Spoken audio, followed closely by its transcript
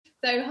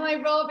So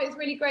hi Rob, it's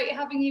really great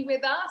having you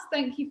with us.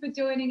 Thank you for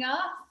joining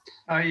us.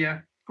 Oh yeah,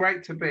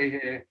 great to be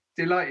here.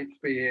 Delighted to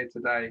be here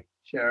today,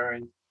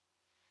 sharing.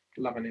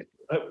 Loving it.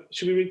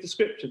 Should we read the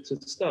scripture to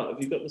start?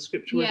 Have you got the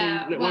scripture ready?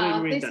 Yeah,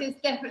 well, this is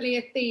definitely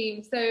a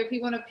theme. So if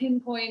you want to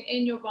pinpoint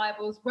in your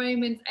Bibles,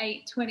 Romans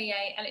 8:28,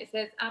 and it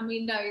says, and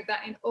we know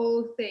that in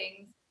all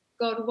things,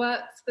 God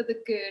works for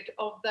the good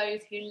of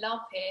those who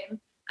love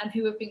him and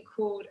who have been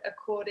called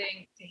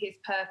according to his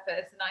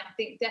purpose. And I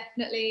think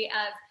definitely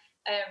as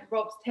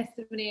Rob's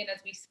testimony and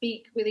as we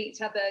speak with each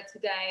other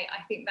today,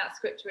 I think that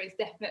scripture is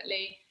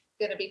definitely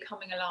going to be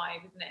coming alive,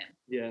 isn't it?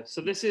 Yeah,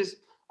 so this is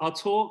our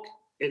talk.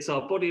 It's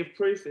our body of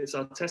proof. It's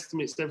our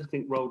testimony. It's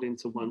everything rolled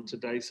into one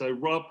today. So,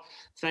 Rob,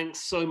 thanks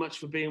so much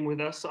for being with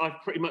us.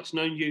 I've pretty much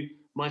known you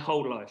my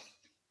whole life.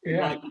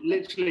 Yeah. Like,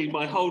 literally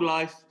my whole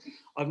life.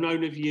 I've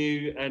known of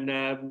you, and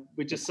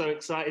we're just so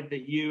excited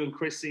that you and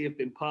Chrissy have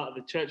been part of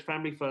the church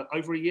family for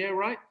over a year,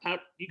 right?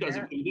 You guys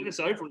have been with us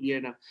over a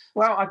year now.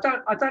 Well, I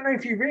don't know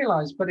if you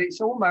realise, but it's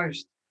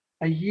almost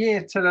a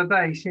year to the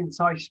day since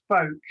I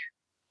spoke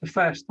the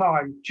first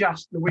time,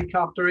 just the week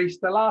after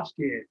Easter last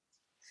year.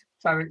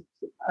 So, I'm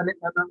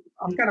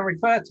going to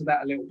refer to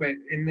that a little bit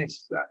in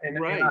this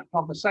in our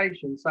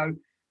conversation. So,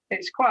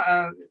 it's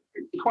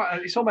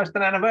it's almost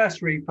an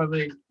anniversary for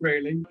me,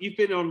 really. You've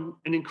been on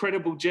an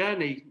incredible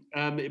journey.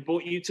 It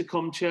brought you to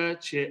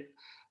ComChurch.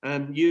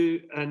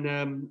 You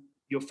and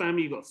your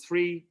family, you've got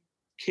 3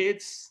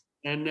 kids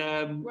and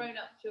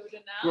grown-up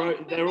children now.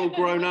 They're all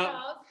grown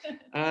up.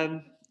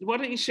 Why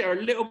don't you share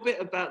a little bit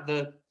about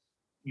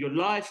your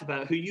life,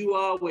 about who you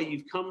are, where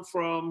you've come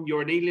from?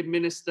 You're an Elim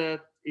minister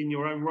in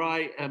your own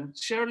right.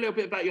 Share a little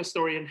bit about your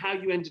story and how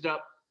you ended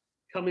up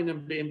coming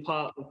and being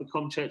part of the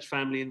ComChurch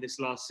family in this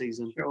last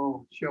season.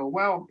 Sure.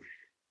 Well,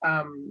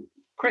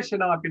 Chris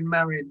and I have been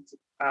married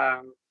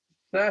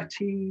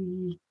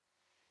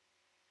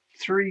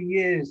 33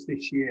 years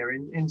this year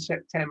in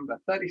September.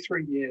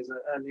 33 years,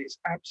 and it's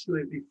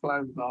absolutely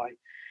flown by.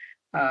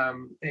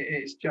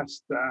 It's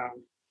just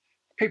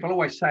people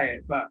always say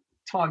it, but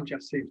time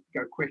just seems to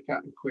go quicker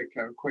and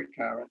quicker and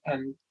quicker,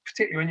 and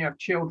particularly when you have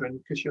children,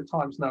 because your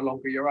time's no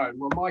longer your own.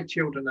 Well, my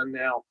children are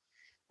now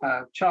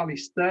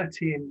Charlie's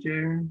 30 in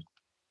June,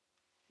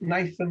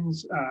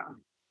 Nathan's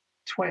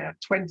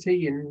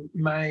 20 in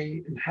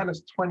May, and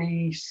Hannah's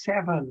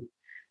 27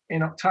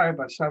 in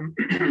October. So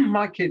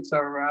my kids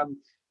are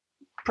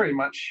pretty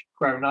much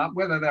grown up.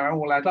 Whether they're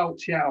all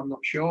adults yet, I'm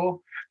not sure.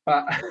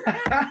 But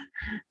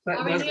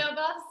are any of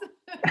us?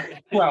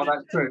 Well,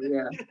 that's true.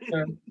 Yeah.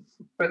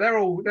 But they're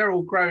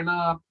all grown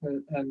up,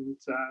 and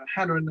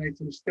Hannah and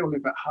Nathan still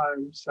live at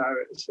home. So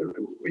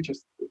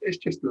it's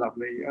just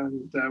lovely,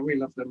 and we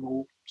love them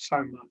all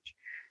so much.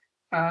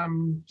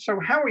 So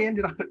how we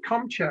ended up at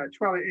ComChurch?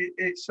 Well,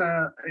 it's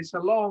a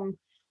long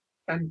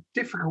and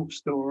difficult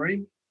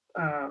story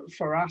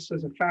for us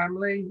as a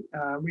family.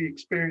 We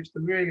experienced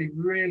a really,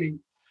 really,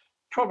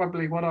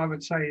 probably what I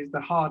would say is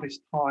the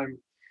hardest time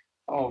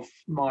of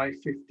my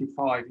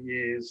 55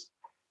 years.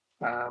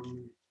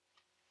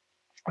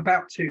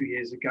 About 2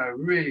 years ago,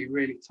 really,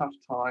 really tough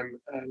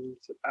time, and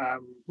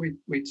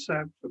we'd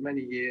served for many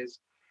years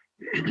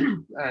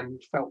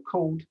and felt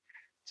called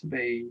to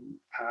be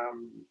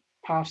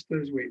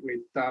pastors.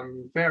 We'd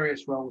done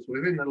various roles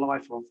within the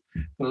life of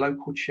the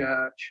local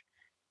church,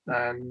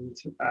 and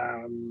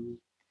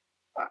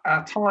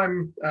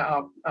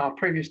our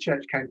previous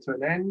church came to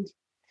an end,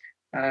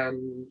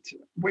 and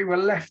we were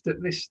left at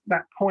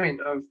that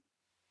point of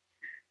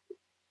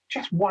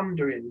just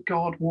wondering,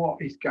 God,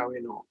 what is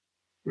going on?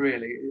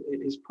 Really,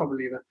 it is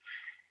probably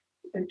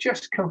and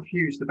just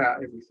confused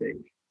about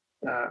everything.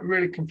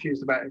 Really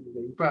confused about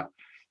everything. But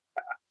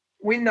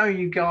we know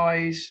you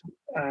guys,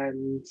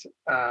 and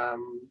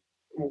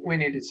we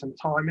needed some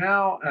time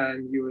out,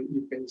 and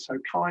you've been so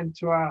kind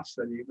to us,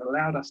 and you've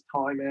allowed us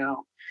time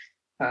out,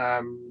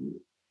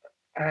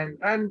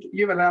 and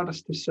you've allowed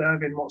us to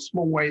serve in what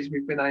small ways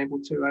we've been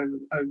able to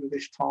over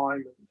this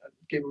time, and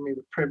given me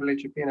the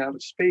privilege of being able to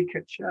speak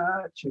at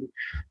church and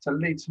to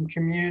lead some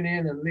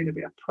communion and lead a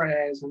bit of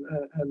prayers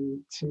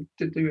and to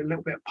do a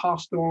little bit of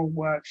pastoral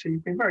work. So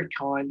you've been very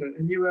kind,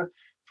 and you were,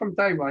 from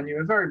day one, you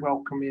were very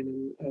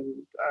welcoming,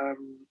 and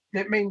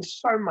it means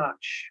so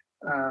much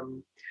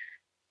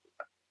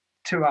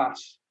to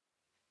us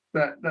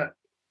that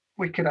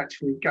we could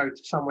actually go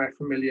to somewhere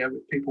familiar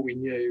with people we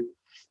knew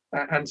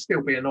and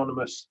still be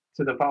anonymous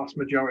to the vast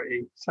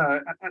majority.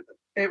 So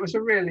it was a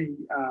really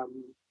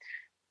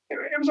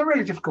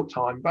difficult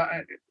time, but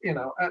at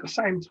the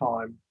same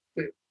time,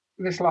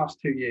 this last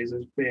 2 years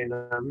has been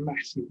a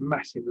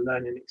massive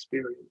learning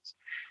experience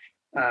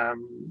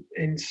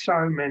in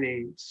so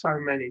many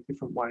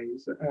different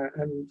ways.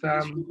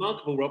 It's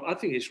remarkable, Rob. I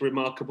think it's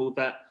remarkable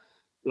that,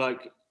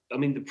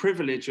 the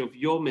privilege of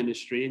your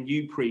ministry and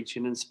you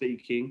preaching and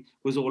speaking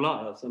was all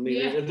ours.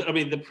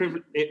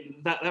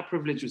 That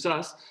privilege was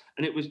us,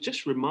 and it was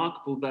just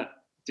remarkable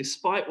that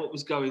despite what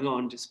was going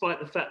on, despite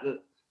the fact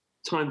that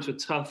times were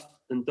tough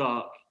and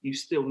dark, you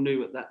still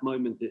knew at that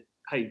moment that,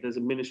 hey, there's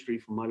a ministry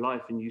for my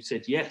life, and you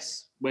said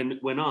yes when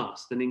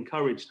asked, and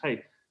encouraged,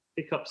 hey,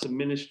 pick up some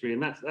ministry,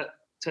 and that's that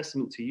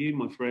testament to you,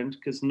 my friend,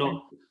 because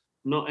not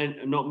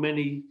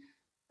many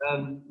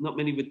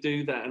would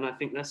do that, and I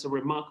think that's a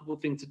remarkable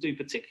thing to do,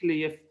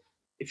 particularly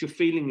if you're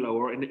feeling low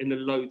or in a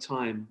low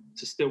time,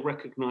 to still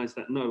recognise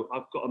that, no,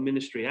 I've got a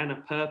ministry and a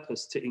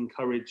purpose to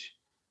encourage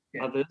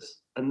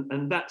others,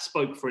 and that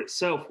spoke for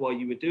itself while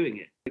you were doing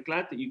it. I'm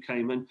glad that you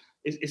came, and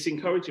it's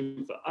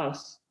encouraging for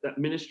us that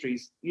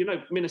ministries,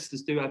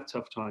 ministers do have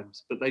tough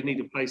times, but they need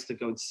a place to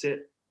go and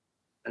sit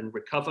and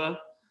recover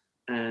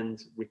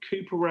and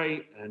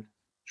recuperate and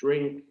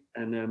drink,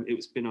 and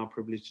it's been our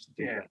privilege to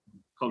do that.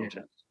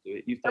 Contact to do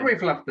it. And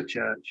we've loved the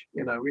church.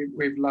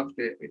 We've loved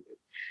it.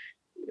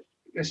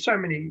 There's so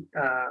many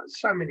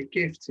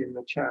gifts in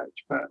the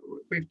church, but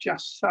we've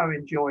just so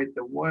enjoyed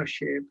the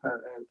worship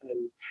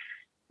and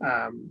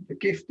the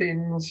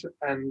giftings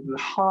and the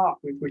heart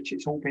with which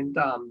it's all been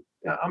done.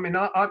 I mean,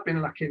 I've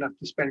been lucky enough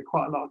to spend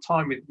quite a lot of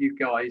time with you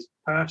guys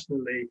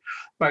personally,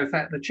 both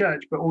at the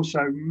church, but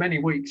also many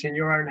weeks in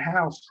your own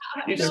house.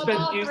 He's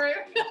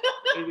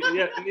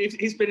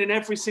been in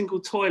every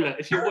single toilet.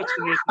 If you're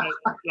watching it,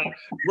 like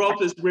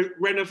Rob has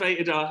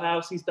renovated our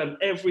house. He's done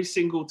every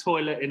single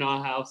toilet in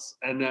our house,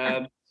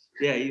 and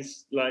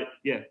he's like,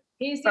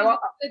 He's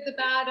the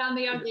bad and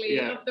the ugly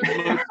of the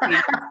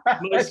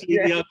mostly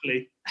the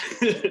ugly.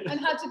 And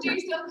had to do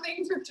some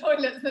things with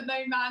toilets that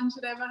no man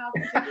should ever have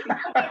to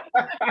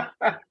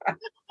do.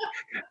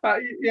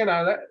 But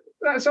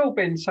that's all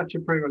been such a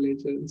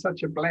privilege and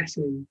such a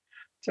blessing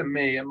to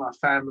me and my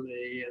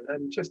family,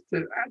 and just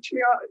to actually,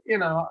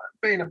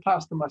 being a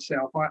pastor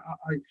myself,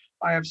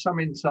 I have some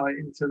insight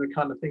into the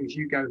kind of things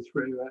you go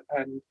through,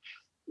 and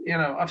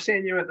I've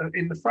seen you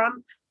in the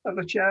front of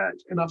the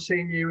church, and I've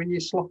seen you in your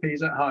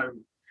sloppies at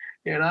home,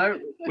 in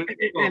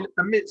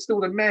amidst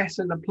all the mess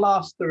and the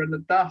plaster and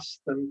the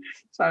dust, and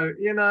so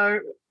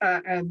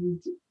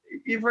and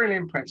you've really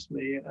impressed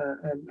me,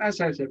 and as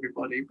has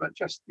everybody. But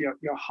just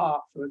your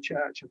heart for the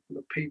church and for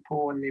the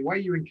people, and the way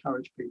you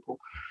encourage people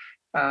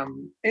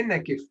in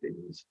their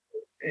giftings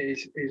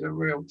is a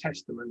real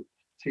testament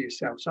to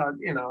yourself. So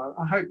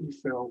I hope you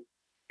feel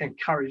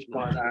encouraged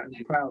by that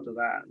and proud of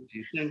that.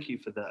 Thank you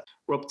for that,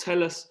 Rob.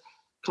 Tell us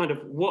kind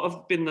of what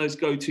have been those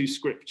go-to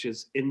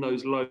scriptures in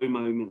those low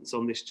moments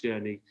on this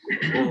journey,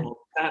 or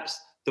perhaps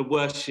the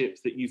worship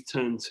that you've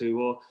turned to,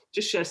 or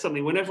just share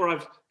something. Whenever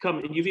I've come,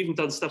 and you've even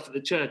done stuff at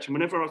the church, and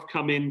whenever I've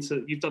come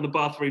into, you've done the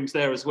bathrooms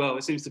there as well.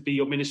 It seems to be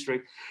your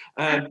ministry.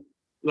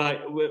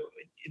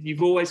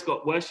 You've always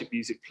got worship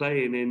music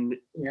playing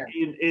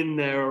in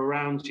there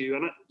around you,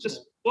 and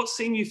what's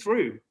seen you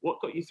through? What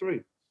got you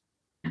through?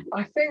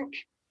 I think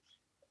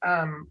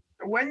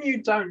when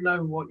you don't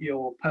know what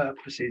your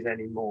purpose is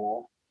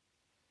anymore,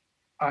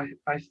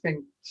 I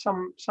think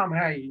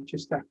somehow you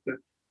just have to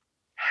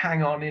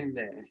hang on in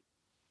there,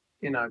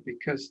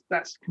 because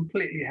that's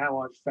completely how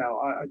I felt.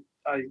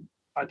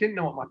 I didn't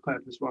know what my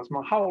purpose was.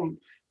 My whole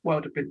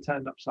world had been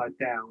turned upside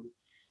down,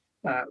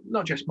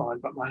 not just mine,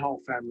 but my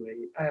whole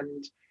family.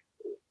 And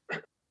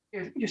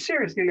you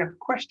seriously have to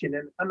question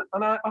it. And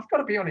I've got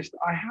to be honest,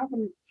 I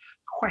haven't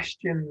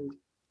questioned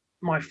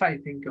my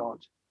faith in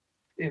God.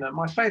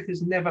 My faith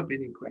has never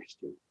been in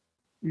question,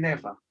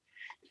 never.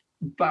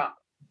 But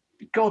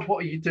God,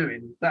 what are you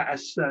doing? That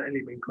has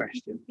certainly been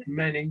questioned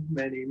many,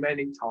 many,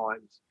 many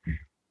times.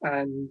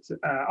 And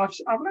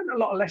I've learned a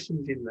lot of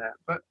lessons in that.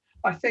 But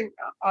I think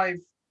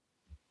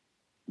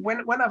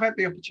when I've had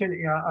the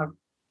opportunity, I've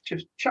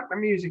just chucked the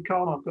music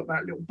on. I've got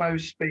that little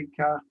Bose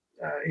speaker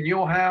in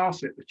your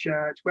house, at the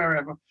church,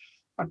 wherever.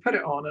 I put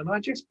it on, and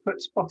I just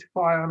put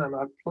Spotify on, and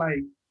I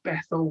play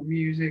Bethel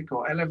music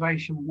or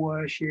Elevation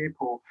Worship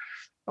or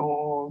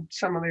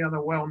some of the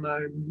other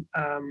well-known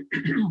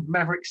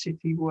Maverick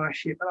City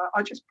worship. And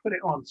I just put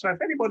it on. So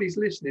if anybody's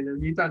listening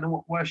and you don't know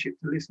what worship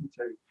to listen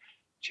to,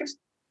 just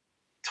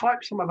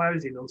type some of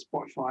those in on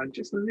Spotify and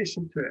just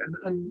listen to it.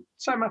 And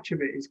so much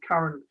of it is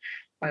current.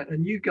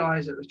 And you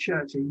guys at the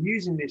church are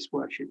using this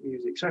worship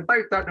music. So if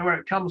they don't know where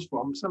it comes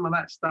from, some of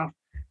that stuff,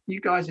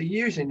 you guys are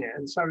using it.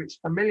 And so it's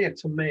familiar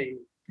to me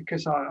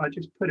because I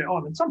just put it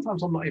on. And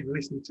sometimes I'm not even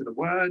listening to the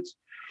words.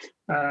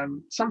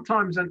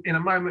 Sometimes in a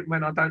moment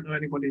when I don't know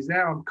anybody's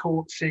there, I'm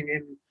caught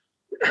singing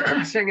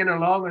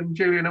along, and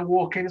Julian will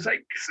walk in and say,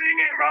 "Sing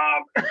it,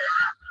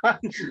 Rob."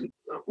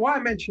 What I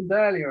mentioned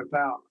earlier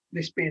about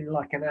this being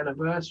like an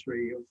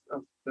anniversary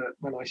of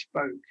when I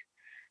spoke,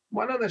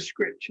 one of the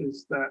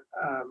scriptures that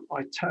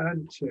I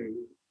turned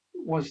to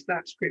was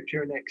that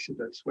scripture in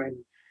Exodus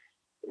when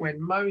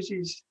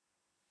Moses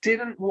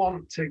didn't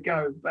want to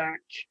go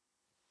back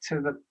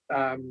to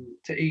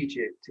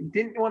Egypt. He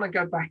didn't want to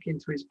go back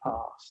into his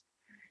past,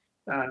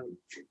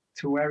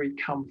 to where he'd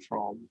come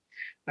from,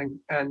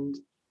 and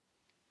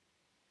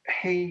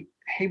he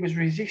was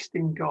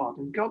resisting God,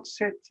 and God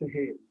said to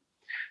him,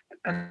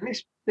 and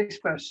this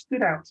verse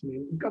stood out to me,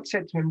 and God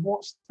said to him,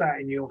 "What's that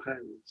in your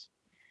hands?"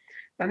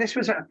 And this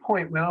was at a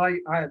point where I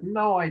had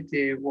no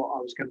idea what I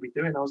was going to be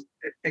doing. I was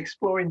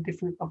exploring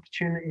different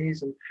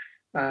opportunities, and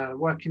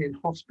working in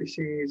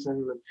hospices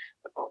and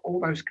all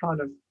those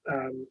kind of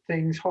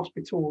things,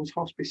 hospitals,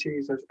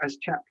 hospices as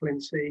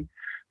chaplaincy.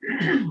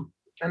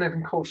 And then,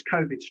 of course,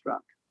 COVID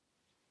struck,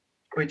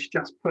 which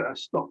just put a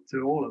stop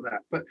to all of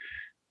that. But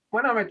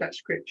when I read that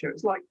scripture,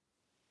 it's like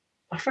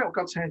I felt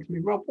God saying to me,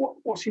 Rob,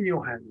 what's in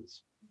your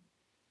hands?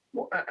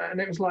 And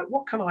it was like,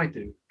 what can I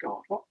do,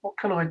 God? What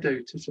can I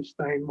do to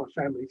sustain my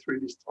family through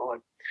this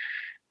time?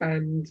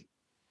 And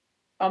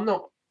I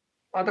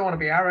don't want to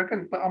be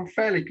arrogant, but I'm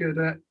fairly good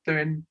at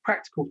doing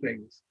practical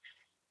things.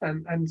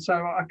 And so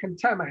I can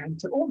turn my hand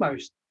to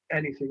almost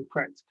anything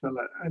practical.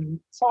 And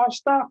so I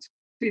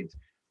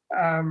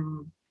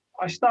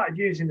started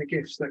using the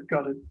gifts that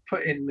God had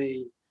put in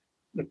me,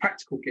 the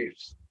practical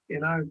gifts,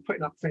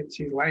 putting up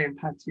fences, laying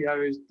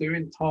patios,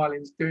 doing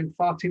tilings, doing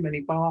far too many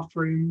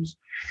bathrooms.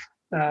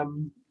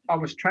 I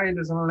was trained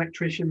as an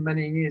electrician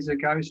many years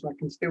ago, so I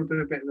can still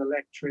do a bit of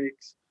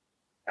electrics.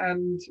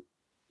 And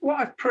what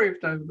I've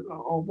proved,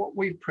 or what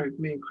we've proved,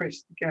 me and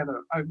Chris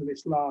together over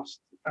this last,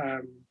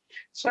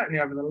 certainly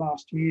over the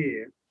last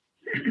year,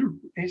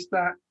 is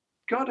that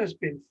God has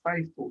been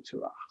faithful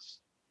to us.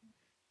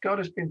 God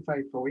has been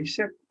faithful. He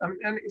said,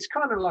 and it's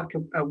kind of like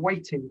a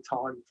waiting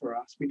time for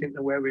us. We didn't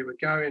know where we were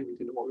going. We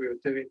didn't know what we were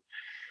doing.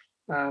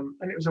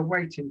 And it was a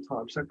waiting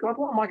time. So God,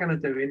 what am I going to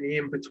do in the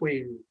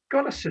in-between?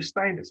 God has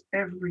sustained us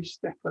every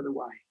step of the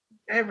way.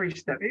 Every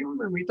step. Even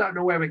when we don't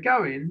know where we're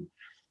going,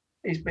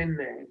 He's been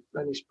there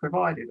and He's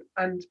provided.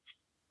 And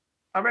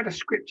I read a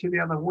scripture the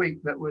other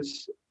week that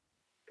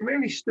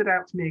really stood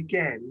out to me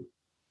again.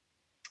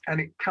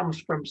 And it comes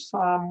from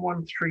Psalm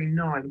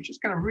 139. I'm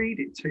just going to read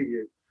it to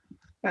you.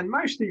 And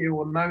most of you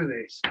will know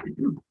this.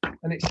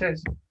 And it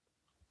says,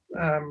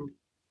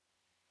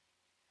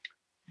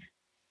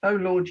 "O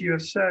Lord, you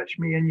have searched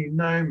me and you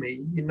know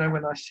me. You know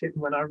when I sit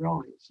and when I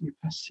rise. You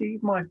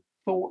perceive my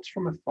thoughts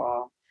from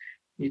afar.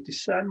 You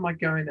discern my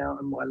going out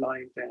and my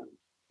lying down.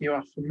 You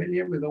are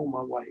familiar with all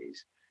my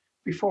ways.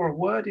 Before a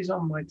word is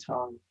on my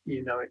tongue,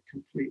 you know it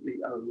completely,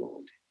 O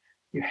Lord.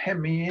 You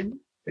hem me in,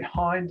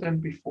 behind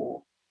and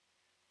before.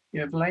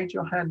 You have laid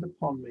your hand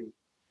upon me.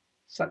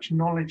 Such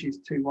knowledge is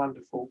too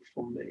wonderful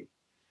for me,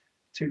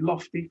 too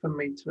lofty for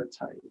me to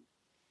attain.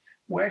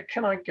 Where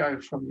can I go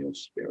from your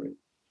spirit?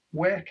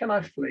 Where can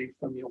I flee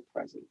from your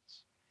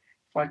presence?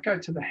 If I go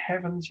to the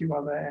heavens, you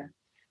are there."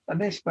 And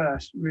this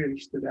verse really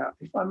stood out.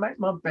 If I make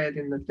my bed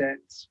in the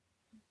depths,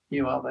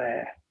 you are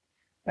there.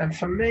 And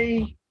for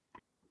me,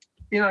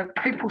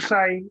 people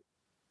say,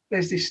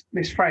 there's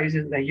this phrase,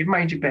 isn't there? You've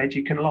made your bed,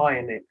 you can lie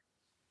in it.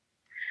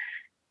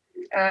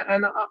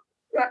 And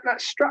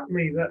that struck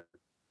me, that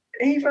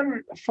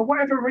even for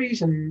whatever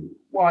reason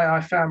why I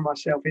found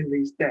myself in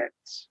these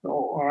debts,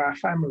 or our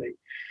family,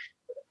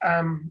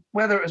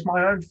 whether it was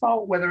my own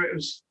fault, whether it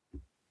was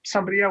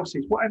somebody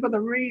else's, whatever the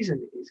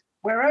reason is,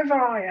 wherever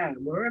I am,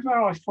 wherever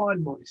I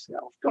find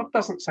myself, God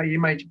doesn't say you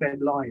made your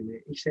bed, lie in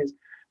it. He says,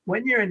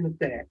 when you're in the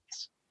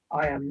depths,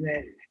 I am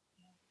there.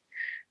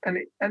 And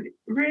it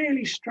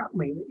really struck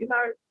me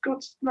that,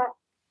 God's not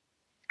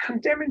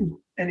condemning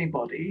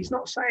anybody. He's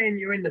not saying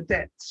you're in the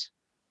depths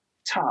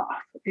tough.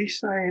 He's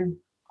saying,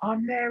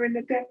 I'm there in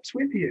the depths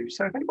with you.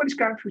 So if anybody's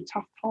going through a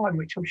tough time,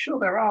 which I'm sure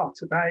there are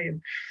today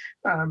and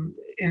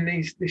in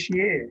this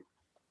year,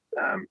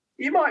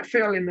 you might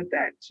feel in the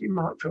depths, you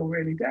might feel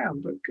really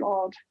down, but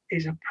God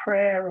is a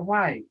prayer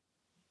away.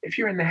 If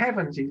you're in the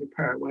heavens, He's a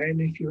prayer away,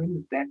 and if you're in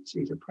the depths,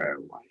 He's a prayer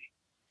away.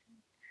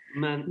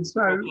 Man, and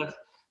so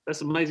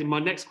that's amazing. My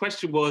next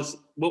question was,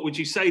 what would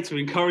you say to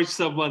encourage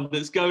someone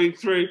that's going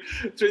through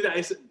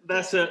that?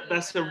 That's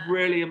a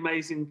really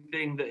amazing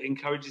thing that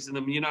encourages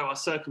them. Our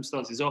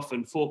circumstances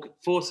often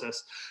force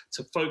us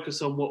to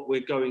focus on what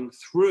we're going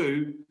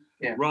through,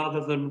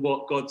 rather than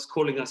what God's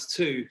calling us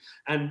to.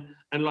 And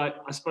like,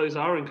 I suppose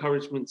our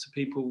encouragement to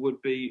people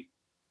would be,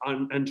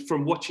 and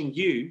from watching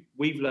you,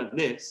 we've learned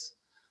this,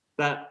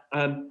 that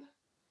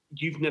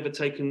you've never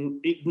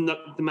taken, no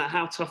matter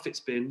how tough it's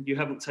been, you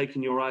haven't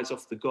taken your eyes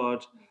off the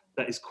God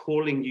that is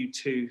calling you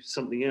to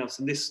something else.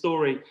 And this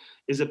story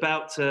is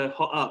about to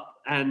hot up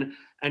and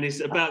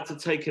is about to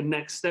take a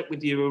next step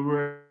with you, and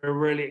we're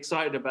really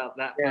excited about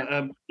that. Yeah.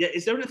 But,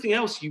 is there anything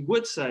else you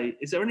would say?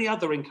 Is there any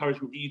other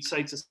encouragement that you'd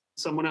say to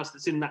someone else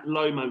that's in that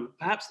low moment?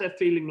 Perhaps they're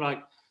feeling like,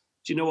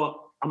 do you know what?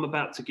 I'm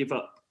about to give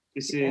up.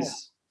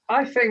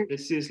 I think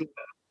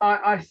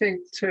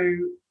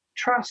to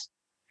trust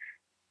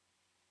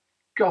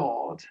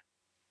God,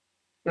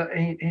 that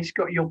He's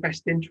got your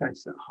best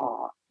interests at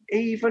heart,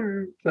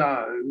 even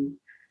though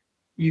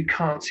you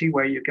can't see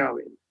where you're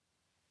going.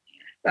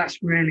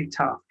 That's really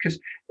tough, because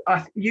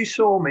you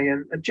saw me,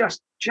 and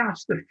just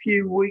a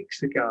few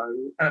weeks ago,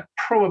 at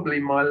probably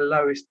my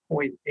lowest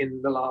point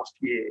in the last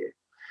year,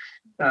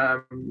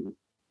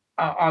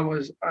 I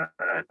was,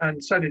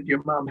 and so did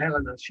your mum,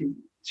 Helena.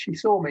 She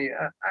saw me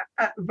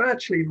at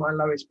virtually my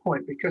lowest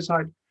point, because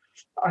I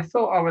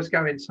thought I was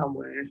going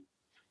somewhere.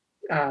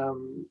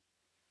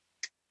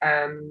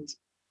 And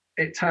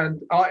it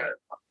turned,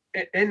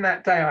 in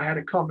that day, I had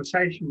a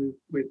conversation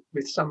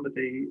with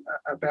somebody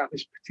about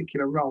this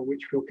particular role,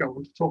 which we'll go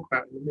on to talk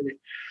about in a minute.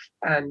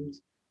 And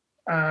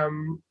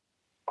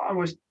I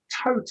was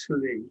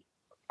totally,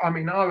 I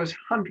was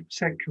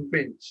 100%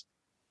 convinced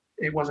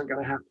it wasn't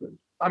going to happen.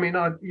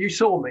 You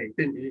saw me,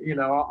 didn't you?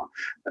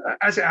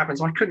 As it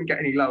happens, I couldn't get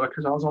any lower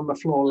because I was on the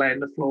floor, laying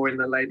the floor in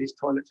the ladies'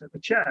 toilets at the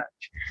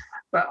church.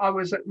 But I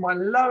was at my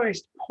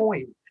lowest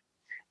point.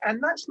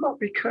 And that's not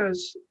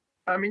because,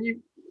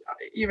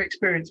 you've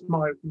experienced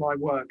my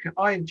work.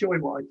 I enjoy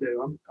what I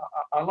do.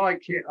 I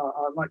like it.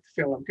 I like to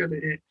feel I'm good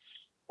at it.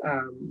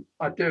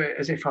 I do it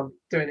as if I'm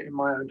doing it in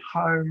my own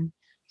home.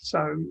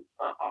 So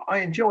I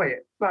enjoy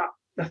it. But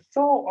the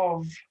thought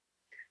of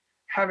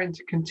having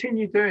to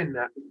continue doing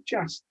that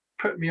just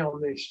put me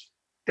on this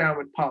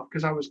downward path,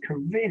 because I was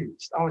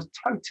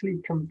totally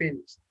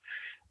convinced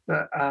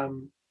that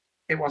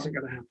it wasn't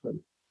going to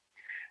happen.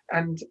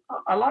 And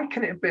I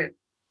liken it a bit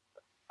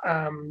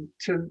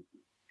to,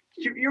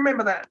 you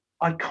remember that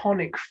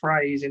iconic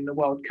phrase in the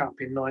World Cup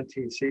in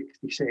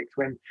 1966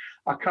 when,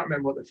 I can't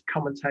remember what the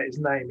commentator's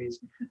name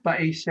is, but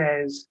he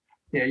says,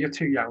 yeah, you're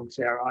too young,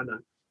 Sarah, I know.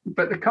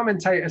 But the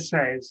commentator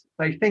says,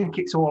 they think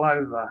it's all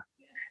over.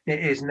 It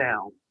is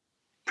now.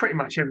 Pretty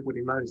much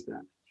everybody knows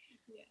that.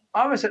 Yeah.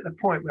 I was at the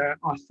point where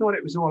I thought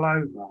it was all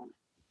over.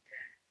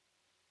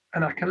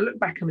 And I can look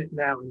back on it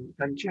now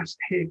and just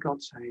hear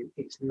God saying,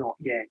 it's not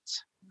yet.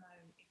 No,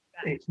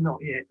 exactly. It's not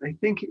yet. They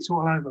think it's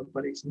all over,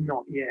 but it's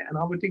not yet. And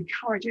I would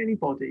encourage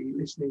anybody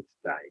listening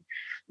today,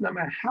 no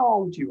matter how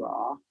old you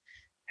are,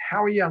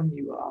 how young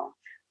you are,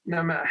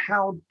 no matter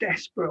how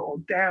desperate or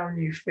down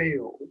you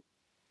feel,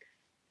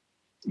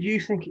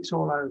 you think it's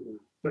all over,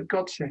 but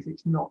God says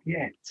it's not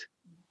yet.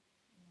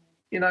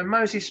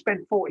 Moses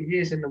spent 40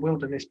 years in the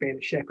wilderness being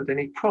a shepherd, and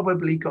he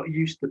probably got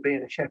used to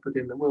being a shepherd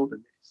in the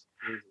wilderness.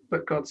 Mm-hmm.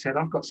 But God said,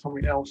 I've got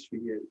something else for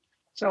you.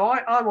 So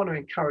I want to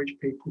encourage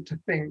people to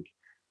think,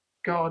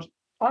 God,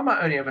 I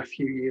might only have a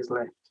few years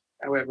left,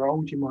 however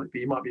old you might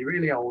be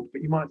really old,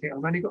 but you might think,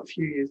 I've only got a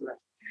few years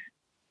left.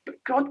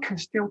 But God can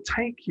still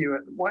take you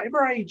at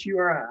whatever age you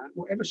are at,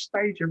 whatever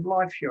stage of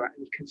life you're at,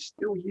 and he can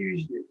still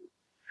use you.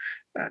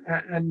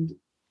 And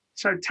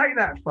so take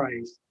that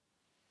phrase.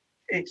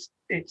 It's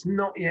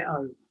not yet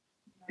over.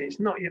 It's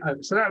not yet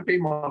over. So that would be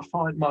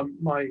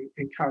my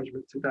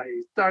encouragement today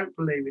is don't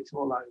believe it's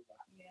all over.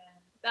 Yeah,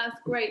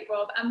 that's great,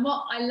 Rob. And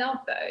what I love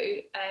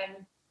though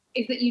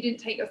is that you didn't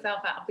take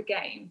yourself out of the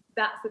game.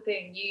 That's the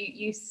thing.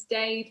 You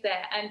stayed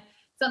there. And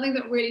something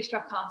that really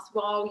struck us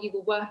while you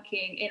were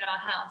working in our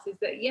house is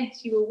that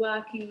yes, you were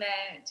working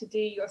there to do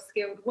your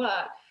skilled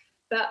work.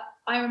 But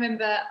I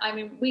remember,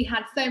 we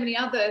had so many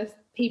other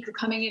people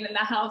coming in the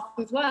house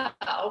as well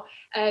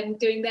and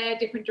doing their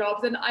different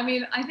jobs. And I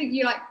think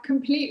you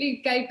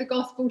completely gave the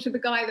gospel to the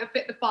guy that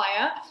fit the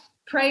fire,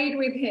 prayed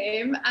with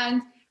him.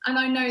 And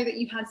I know that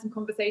you've had some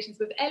conversations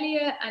with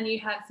Elliot and you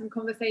had some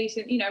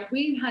conversation,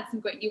 we've had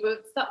some you were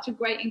such a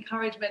great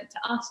encouragement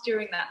to us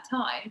during that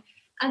time.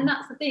 And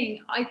that's the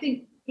thing. I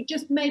think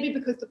just maybe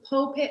because the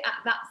pulpit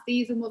at that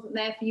season wasn't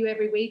there for you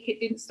every week, it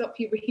didn't stop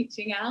you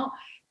reaching out.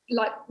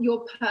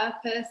 Your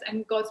purpose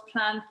and God's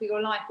plan for your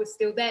life was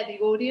still there. The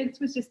audience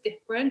was just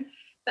different.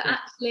 But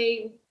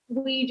actually,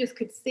 we just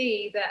could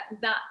see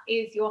that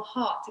is your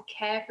heart, to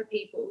care for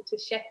people, to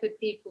shepherd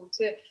people,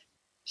 to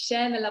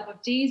share the love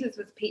of Jesus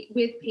with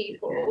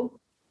people.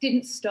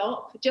 Didn't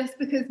stop. Just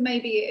because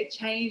maybe it had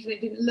changed and it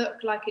didn't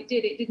look like it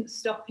didn't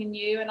stop in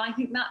you. And I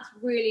think that's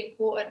really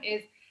important,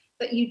 is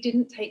that you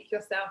didn't take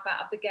yourself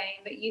out of the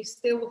game, that you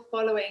still were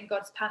following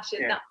God's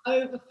passion, that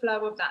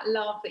overflow of that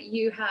love that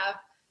you have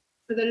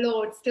for the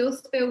Lord still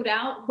spilled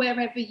out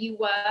wherever you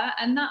were.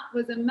 And that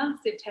was a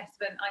massive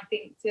testament, I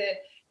think, to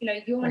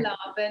your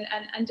love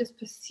and just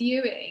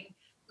pursuing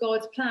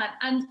God's plan.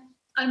 And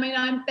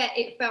I bet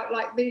it felt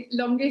like the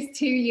longest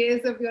 2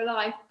 years of your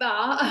life,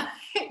 but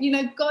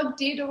God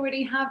did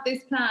already have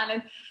this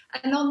plan.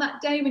 And on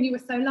that day when you were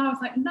so low, I was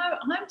like, no,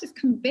 I'm just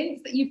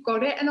convinced that you've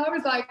got it. And I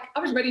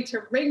was ready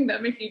to ring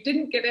them if you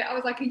didn't get it. I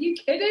was like, are you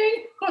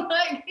kidding?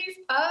 He's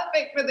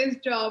perfect for this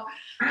job.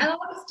 And I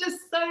was just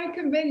so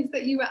convinced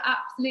that you were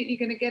absolutely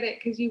going to get it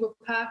because you were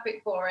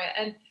perfect for it.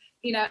 And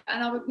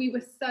we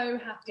were so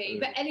happy.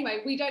 But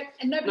anyway,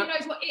 nobody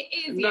knows what it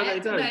is yet. No, they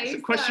don't. Today,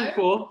 so question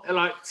 4,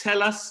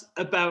 tell us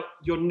about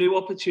your new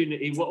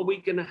opportunity. What are we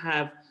going to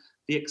have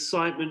the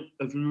excitement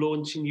of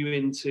launching you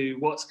into?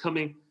 What's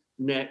coming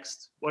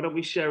next? Why don't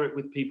we share it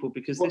with people?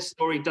 Because this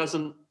story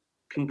doesn't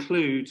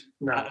conclude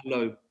at a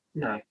low.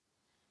 No.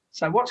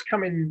 So what's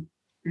coming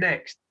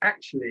next?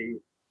 Actually,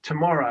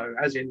 tomorrow,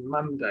 as in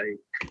Monday,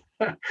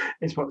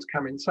 is what's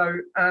coming. So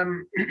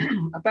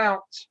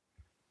about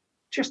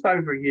just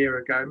over a year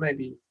ago,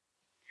 maybe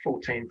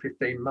 14,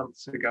 15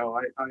 months ago,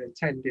 I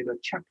attended a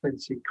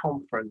chaplaincy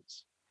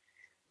conference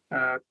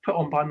put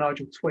on by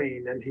Nigel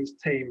Tween and his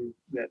team,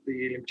 the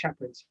Elim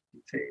chaplaincy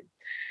team.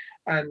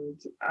 And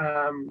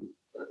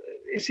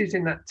this is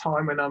in that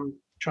time when I'm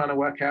trying to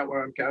work out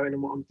where I'm going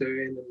and what I'm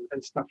doing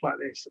and stuff like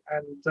this.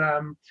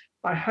 And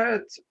I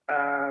heard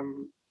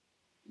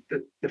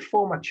the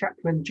former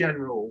chaplain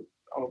general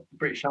of the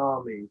British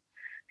Army,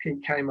 he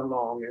came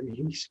along and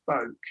he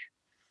spoke.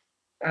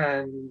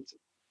 And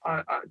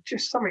I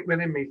just something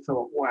within me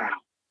thought, wow,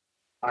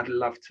 I'd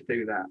love to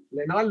do that.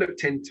 Then I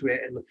looked into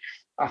it and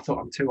I thought,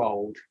 I'm too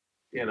old.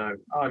 You know,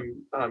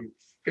 I'm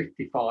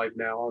 55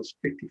 now. I was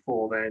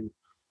 54 then.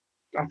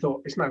 I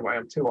thought, there's no way,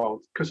 I'm too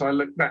old. Because I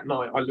looked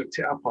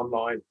it up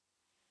online,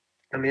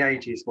 and the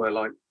ages were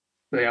like,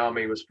 the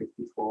army was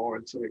 54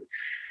 and so.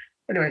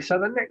 Anyway, so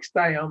the next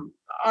day,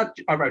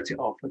 I wrote it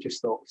off. I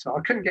just thought, so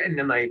I couldn't get in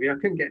the Navy, I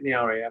couldn't get in the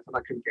RAF, and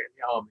I couldn't get in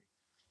the Army.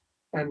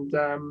 And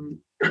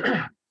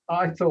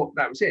I thought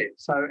that was it.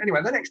 So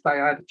anyway, the next day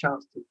I had a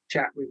chance to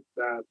chat with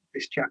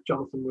this chap,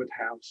 Jonathan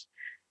Woodhouse,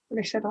 and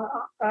he said,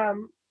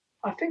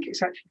 I think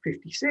it's actually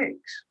 56.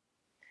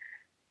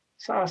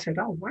 So I said,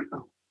 oh,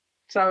 wow.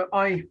 So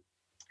I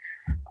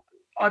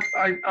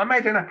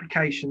made an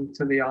application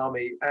to the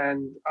Army,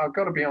 and I've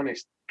got to be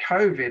honest,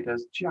 COVID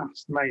has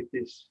just made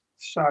this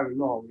so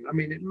long. I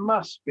mean, it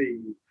must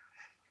be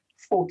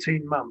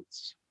 14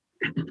 months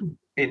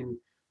in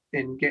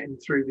getting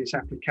through this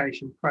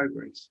application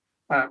process.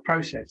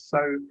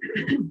 So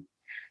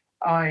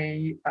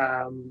I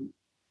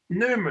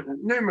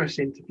numerous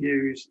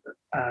interviews.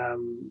 I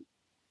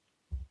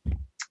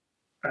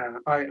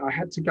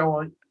had to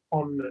go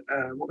on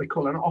what they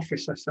call an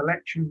officer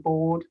selection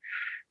board,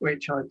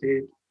 which I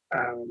did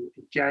in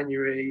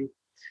January.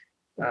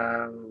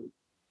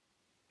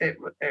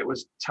 It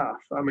was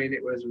tough. I mean,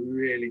 it was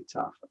really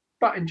tough,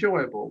 but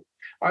enjoyable.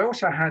 I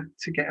also had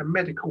to get a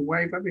medical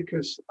waiver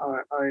because I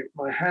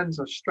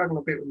struggle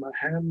a bit with my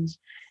hands,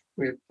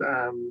 with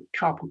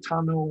carpal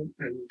tunnel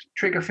and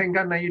trigger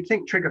finger. Now, you'd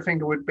think trigger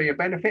finger would be a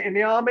benefit in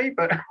the Army,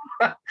 but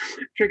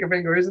trigger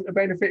finger isn't a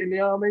benefit in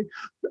the Army.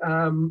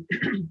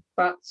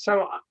 But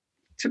so,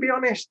 to be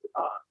honest,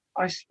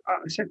 I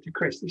said to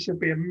Chris, this would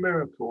be a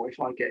miracle if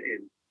I get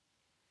in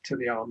to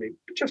the Army,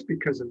 just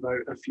because of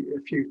a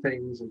few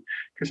things, and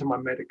because of my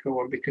medical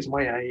and because of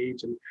my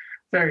age and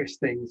various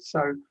things.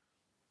 So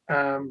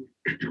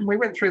we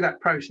went through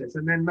that process,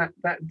 and then that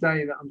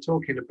day that I'm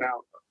talking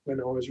about, when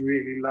I was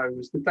really low,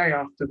 was the day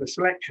after the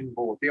selection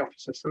board, the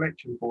officer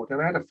selection board, and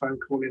I had a phone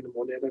call in the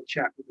morning, I had a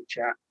chat with the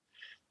chap,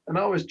 and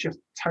I was just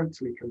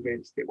totally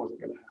convinced it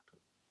wasn't going to happen.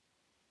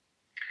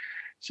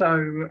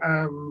 So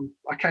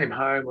I came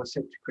home, I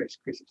said to Chris,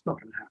 it's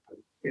not going to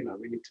happen. You know,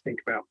 we need to think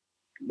about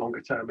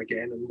longer term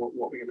again and what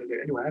we're going to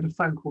do. Anyway, I had a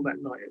phone call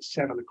that night at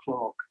 7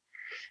 o'clock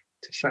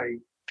to say,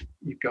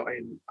 you got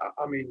in.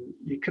 I mean,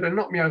 you could have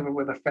knocked me over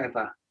with a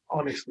feather,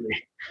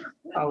 honestly.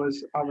 I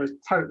was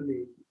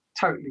totally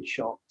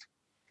shocked.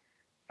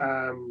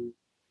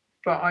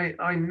 But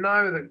I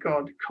know that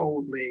God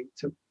called me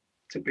to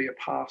be a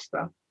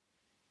pastor,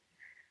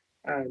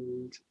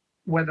 and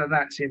whether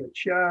that's in a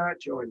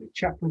church or in a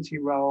chaplaincy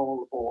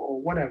role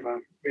or whatever,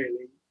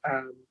 really.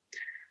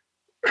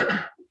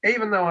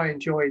 Even though I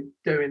enjoyed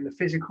doing the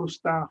physical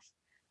stuff,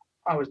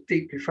 I was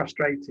deeply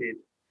frustrated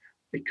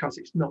because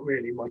it's not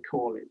really my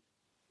calling,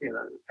 you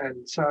know.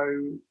 And so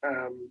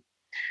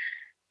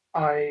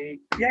I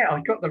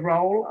got the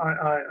role.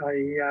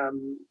 I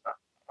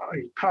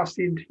passed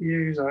the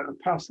interviews. I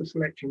passed the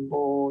selection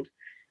board,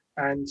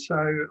 and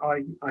so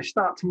I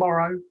start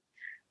tomorrow.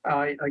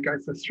 I go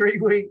for 3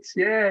 weeks.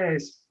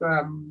 Yes,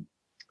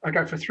 I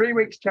go for 3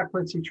 weeks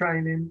chaplaincy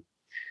training.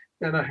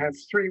 Then I have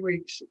 3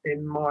 weeks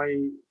in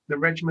the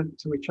regiment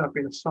to which I've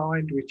been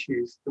assigned, which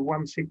is the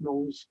 1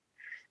 Signals,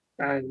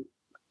 and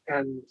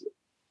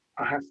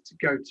I have to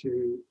go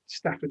to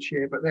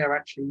Staffordshire, but they're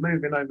actually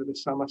moving over the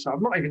summer. So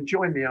I've not even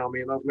joined the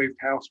Army, and I've moved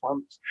house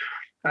once.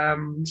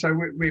 So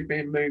we've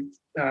been moved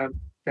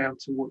down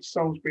towards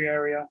Salisbury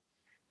area,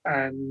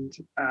 and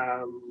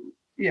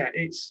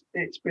it's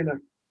been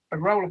a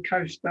roller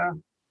coaster.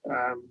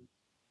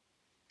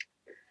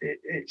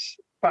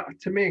 But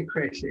to me and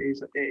Chris, it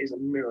is a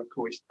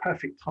miracle. It's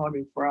perfect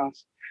timing for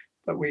us,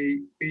 but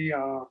we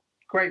are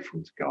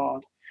grateful to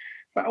God,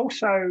 but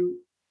also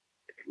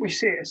we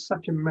see it as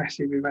such a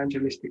massive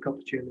evangelistic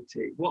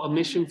opportunity. What a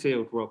mission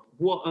field, Rob.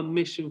 What a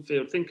mission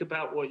field. Think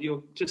about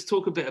just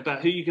talk a bit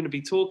about who you're going to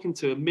be talking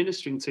to and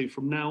ministering to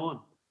from now on.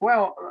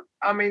 Well,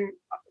 I mean,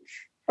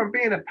 from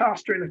being a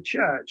pastor in a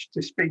church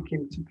to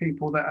speaking to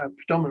people that are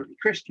predominantly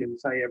Christian,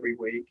 say every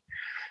week,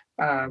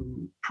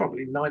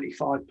 probably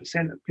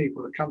 95% of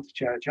people that come to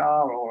church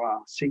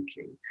are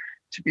seeking,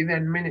 to be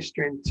then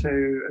ministering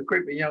to a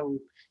group of young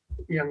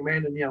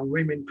men and young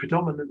women,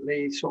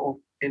 predominantly sort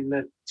of in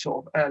the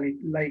sort of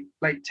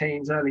late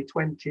teens, early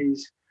 20s.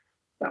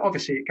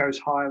 Obviously, it goes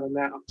higher than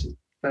that, up to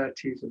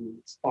 30s,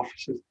 and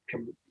officers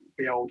can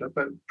be older,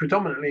 but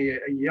predominantly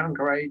a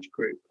younger age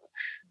group,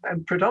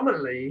 and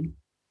predominantly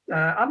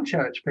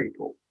unchurched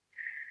people.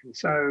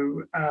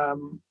 So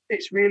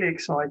it's really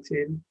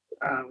exciting.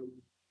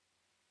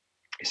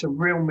 It's a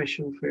real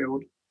mission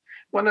field.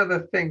 One of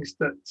the things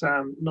that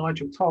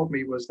Nigel told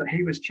me was that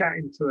he was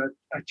chatting to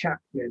a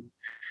chaplain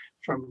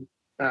from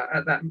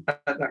at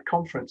that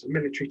conference, a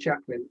military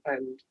chaplain,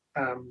 and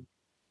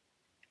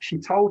she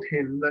told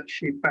him that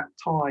she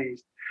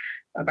baptized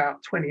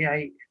about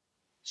 28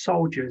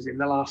 soldiers in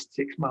the last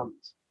 6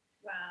 months.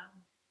 Wow!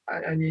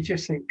 And you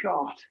just think,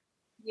 God,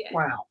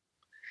 wow,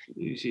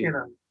 Easy. you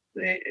know.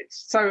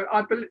 So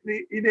I believe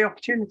the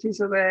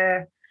opportunities are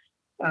there.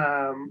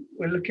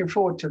 We're looking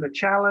forward to the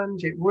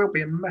challenge. It will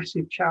be a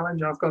massive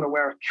challenge. I've got to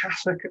wear a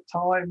cassock at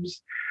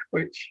times,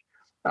 which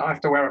I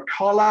have to wear a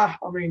collar.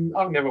 I mean,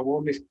 I've never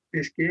worn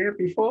this gear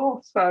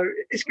before, so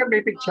it's going to be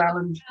a big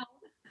challenge.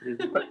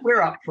 But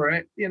we're up for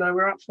it.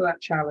 We're up for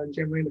that challenge,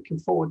 and we're looking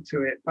forward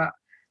to it. But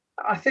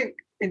I think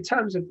in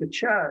terms of the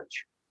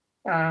church,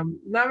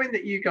 knowing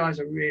that you guys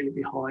are really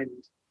behind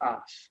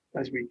us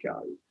as we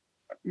go,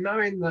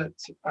 knowing that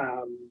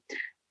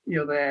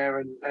you're there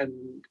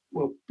and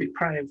will be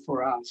praying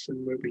for us,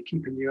 and we'll be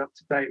keeping you up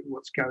to date with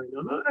what's going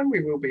on, and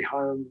we will be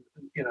home,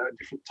 at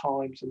different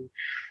times, and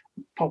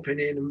popping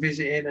in and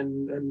visiting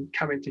and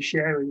coming to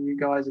share with you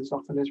guys as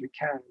often as we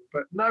can.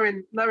 But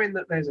knowing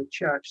that there's a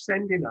church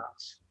sending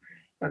us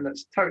and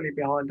that's totally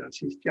behind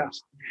us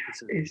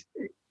is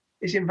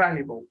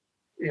invaluable,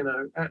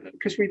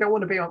 because we don't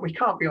want to we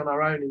can't be on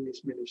our own in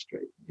this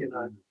ministry.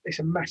 It's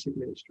a massive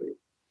ministry.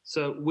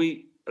 So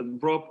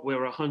Rob,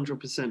 we're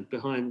 100%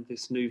 behind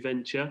this new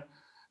venture.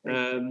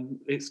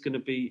 It's going to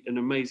be an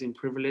amazing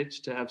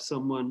privilege to have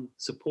someone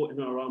supporting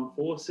our armed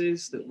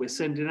forces that we're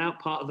sending out,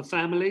 part of the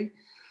family.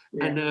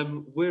 Yeah.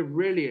 And we're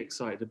really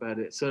excited about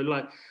it. So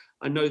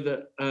I know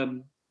that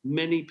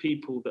many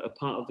people that are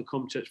part of the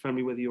ComChurch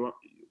family, whether you're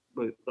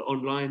the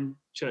online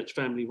church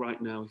family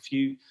right now,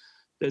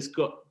 there's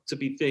got to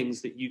be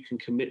things that you can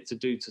commit to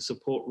do to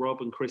support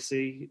Rob and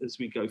Chrissy as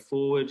we go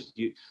forward.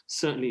 You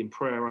certainly in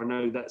prayer, I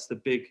know that's the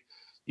big,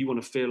 you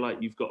want to feel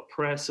like you've got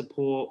prayer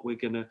support.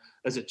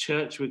 As a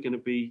church, we're going to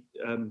be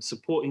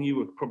supporting you.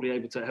 We're probably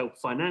able to help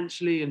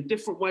financially and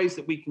different ways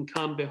that we can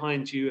come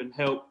behind you and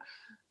help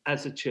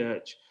as a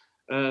church.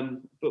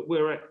 But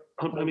what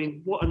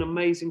an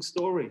amazing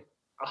story.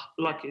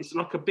 It's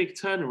like a big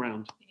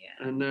turnaround.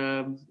 Yeah.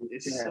 And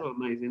it's so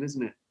amazing,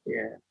 isn't it?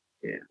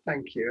 Yeah,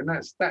 thank you. And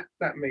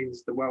that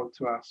means the world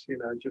to us,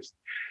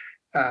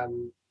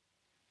 I'm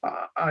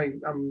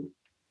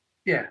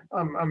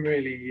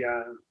really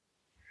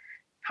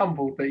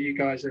humbled that you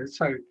guys are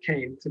so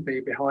keen to be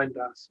behind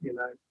us,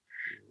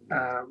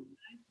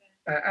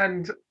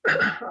 and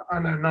I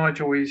know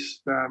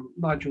Nigel's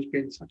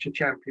been such a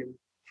champion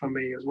for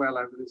me as well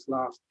over this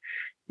last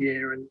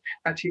year, and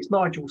actually it's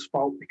Nigel's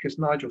fault, because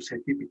Nigel said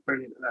you'd be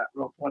brilliant at that,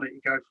 Rob, why don't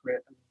you go for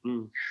it?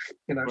 And,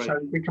 right. So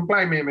we can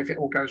blame him if it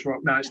all goes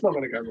wrong. No, it's not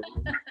going to go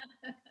wrong.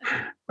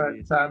 But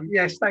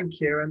yes, thank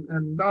you,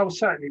 and I'll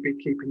certainly be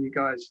keeping you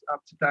guys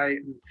up to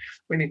date, and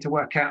we need to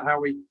work out how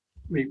we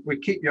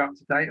keep you up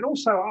to date. And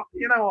also,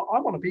 I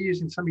want to be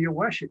using some of your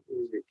worship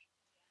music.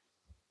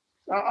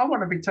 I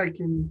want to be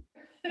taking...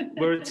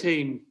 We're a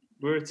team.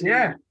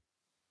 Yeah.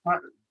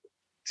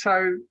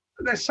 So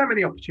there's so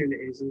many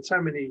opportunities and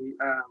so many...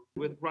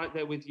 We're right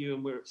there with you,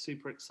 and we're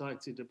super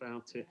excited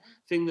about it.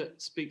 Thing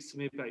that speaks to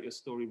me about your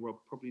story, Rob,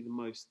 probably the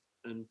most,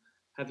 and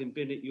having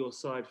been at your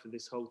side for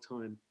this whole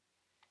time,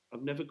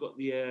 I've never got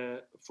the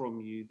air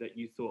from you that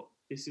you thought,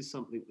 this is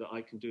something that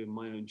I can do in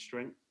my own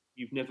strength.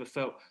 You've never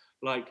felt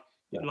like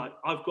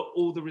I've got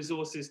all the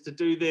resources to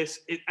do this.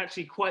 It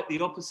actually quite the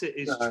opposite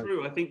is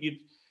true. I think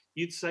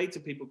you'd say to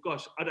people,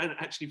 gosh, I don't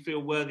actually feel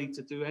worthy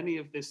to do any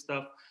of this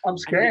stuff. I'm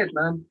scared,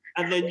 man.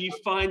 And then you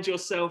find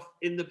yourself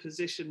in the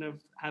position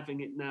of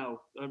having it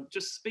now.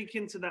 Just speak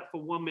into that for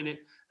 1 minute,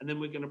 and then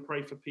we're going to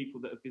pray for people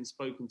that have been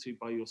spoken to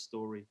by your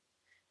story.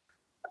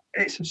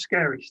 It's a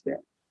scary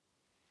step.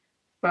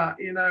 But,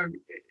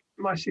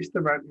 my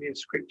sister wrote me a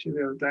scripture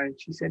the other day, and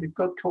she said, if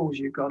God calls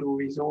you, God will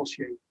resource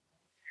you.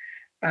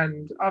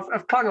 And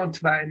I've clung on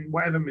to that in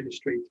whatever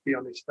ministry, to be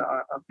honest, that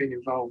I've been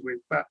involved with.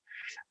 But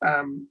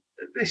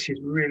this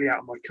is really out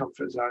of my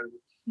comfort zone.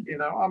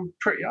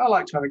 I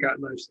like to have a go at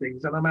most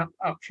things, and I'm up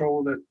for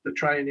all the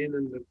training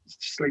and the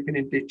sleeping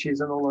in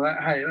ditches and all of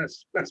that. Hey,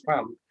 that's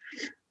fun.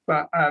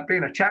 But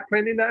being a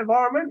chaplain in that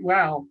environment,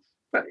 wow.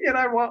 But you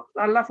know what?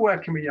 I love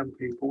working with young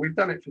people. We've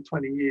done it for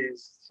 20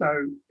 years. So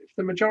if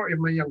the majority of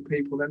them are young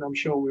people, then I'm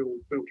sure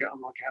we'll get on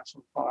like house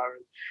on fire.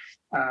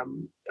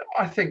 And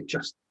I think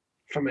just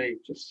for me,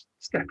 just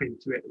step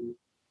into it and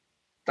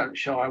don't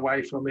shy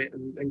away from it,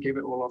 and give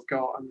it all I've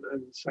got,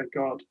 and say,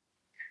 God,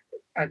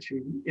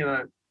 actually,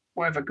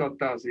 whatever God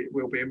does, it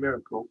will be a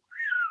miracle.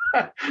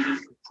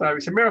 So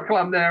it's a miracle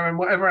I'm there, and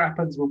whatever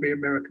happens will be a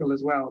miracle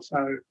as well.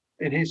 So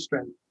in his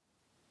strength.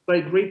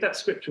 Wait, read that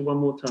scripture one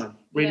more time.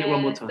 Read it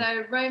one more time.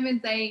 So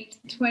Romans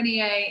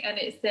 8:28, and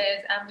it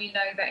says, and we know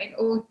that in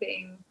all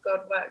things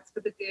God works for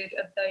the good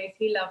of those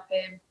who love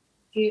him,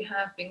 who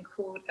have been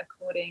called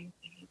according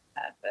to his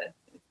purpose.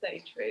 It's so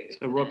true.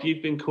 So Rob,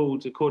 you've been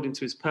called according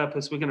to his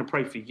purpose. We're going to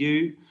pray for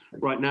you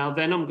right now.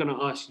 Then I'm going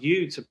to ask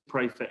you to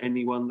pray for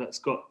anyone that's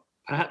got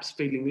perhaps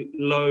feeling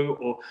low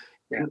or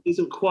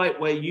isn't quite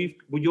where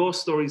your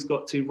story's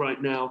got to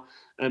right now,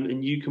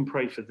 and you can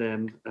pray for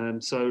them.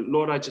 So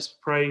Lord, I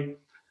just pray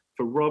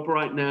for Rob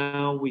right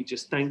now. We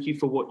just thank you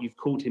for what you've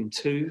called him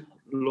to.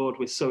 Lord,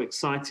 we're so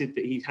excited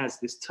that he has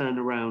this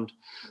turnaround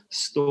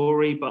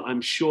story, but I'm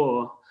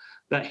sure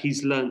that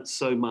he's learnt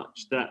so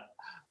much, that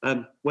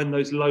when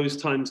those lows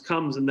times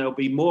comes, and there'll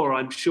be more,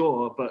 I'm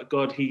sure, but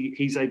God,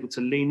 he's able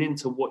to lean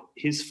into what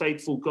his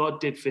faithful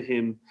God did for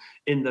him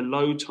in the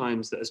low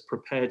times that has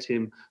prepared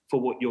him for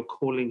what you're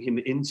calling him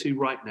into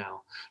right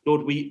now.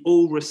 Lord, we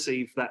all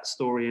receive that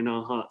story in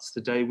our hearts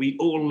today. We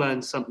all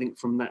learn something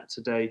from that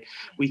today.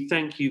 We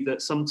thank you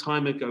that some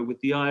time ago with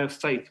the eye of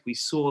faith, we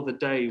saw the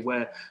day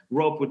where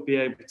Rob would be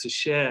able to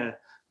share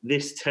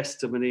this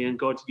testimony, and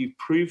God, you've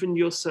proven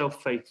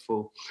yourself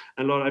faithful,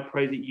 and Lord, I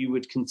pray that you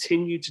would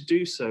continue to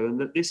do so, and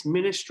that this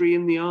ministry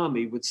in the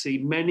army would see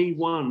many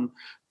won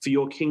for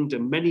your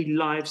kingdom, many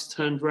lives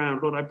turned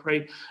around. Lord, I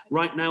pray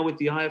right now with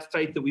the eye of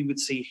faith that we would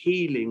see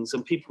healings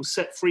and people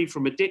set free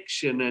from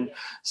addiction and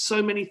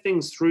so many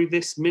things through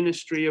this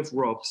ministry of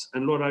Rob's.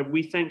 And Lord,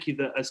 we thank you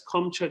that as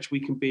ComChurch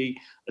we can be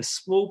a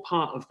small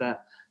part of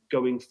that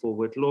going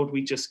forward. Lord,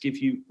 we just give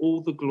you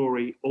all the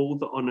glory, all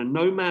the honor.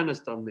 No man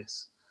has done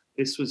this.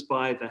 This was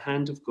by the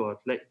hand of God.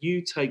 Let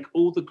you take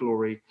all the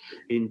glory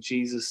in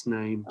Jesus'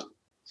 name.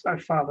 So,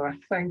 Father, I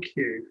thank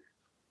you,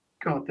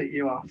 God, that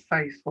you are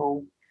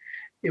faithful,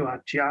 you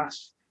are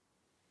just,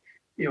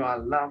 you are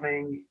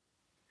loving,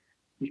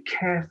 you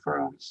care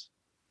for us.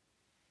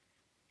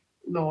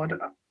 Lord,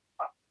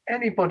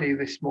 anybody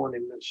this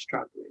morning that's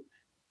struggling,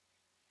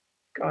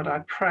 God,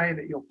 I pray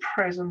that your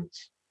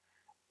presence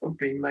will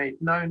be made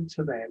known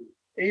to them,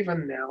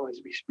 even now as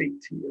we speak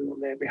to you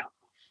on their behalf.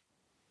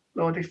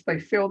 Lord, if they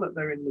feel that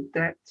they're in the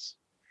depths,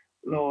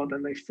 Lord,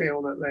 and they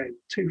feel that they're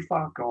too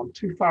far gone,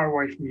 too far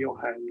away from your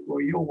hand, well,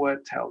 your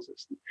word tells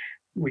us that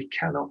we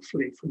cannot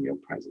flee from your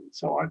presence.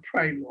 So I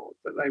pray, Lord,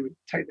 that they would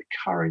take the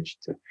courage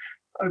to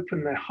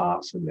open their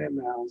hearts and their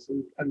mouths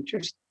and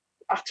just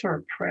utter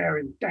a prayer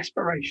in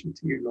desperation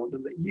to you, Lord,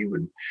 and that you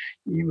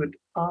would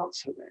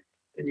answer them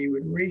and you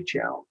would reach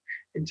out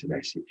into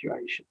their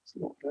situations,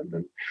 Lord,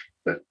 and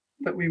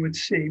that we would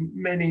see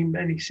many,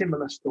 many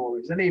similar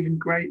stories and even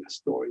greater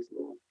stories,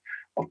 Lord,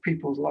 of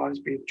people's lives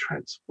being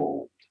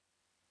transformed.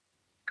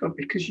 God,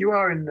 because you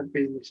are in the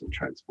business of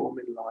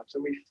transforming lives,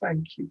 and we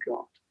thank you,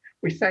 God.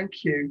 We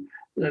thank you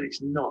that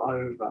it's not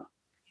over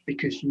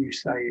because you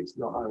say it's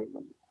not over,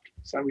 Lord.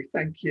 So we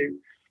thank you.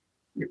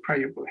 We pray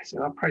your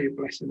blessing. I pray your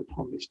blessing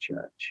upon this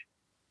church,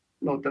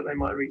 Lord, that they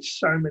might reach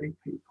so many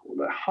people,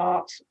 that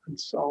hearts and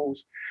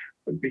souls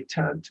would be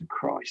turned to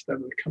Christ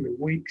over the coming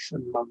weeks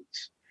and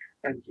months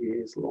and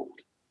years,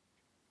 Lord.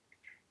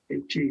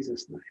 In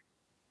Jesus' name,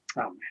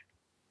 amen.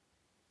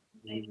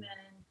 Amen.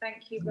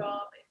 Thank you,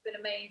 Rob. It's been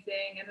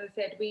amazing. And as I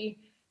said, we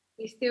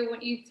still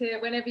want you to,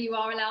 whenever you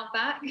are allowed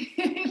back,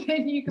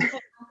 then you can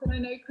pop up. And I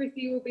know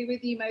Chrissy will be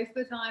with you most of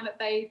the time at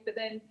base, but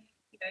then,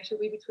 she'll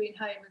be between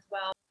home as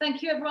well.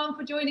 Thank you, everyone,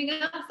 for joining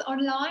us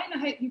online. I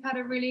hope you've had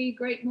a really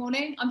great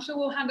morning. I'm sure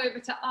we'll hand over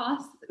to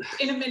us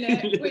in a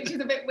minute, which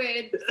is a bit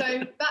weird. So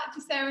back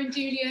to Sarah and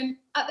Julian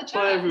at the church.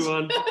 Bye,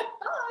 everyone.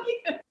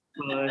 Bye.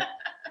 Bye.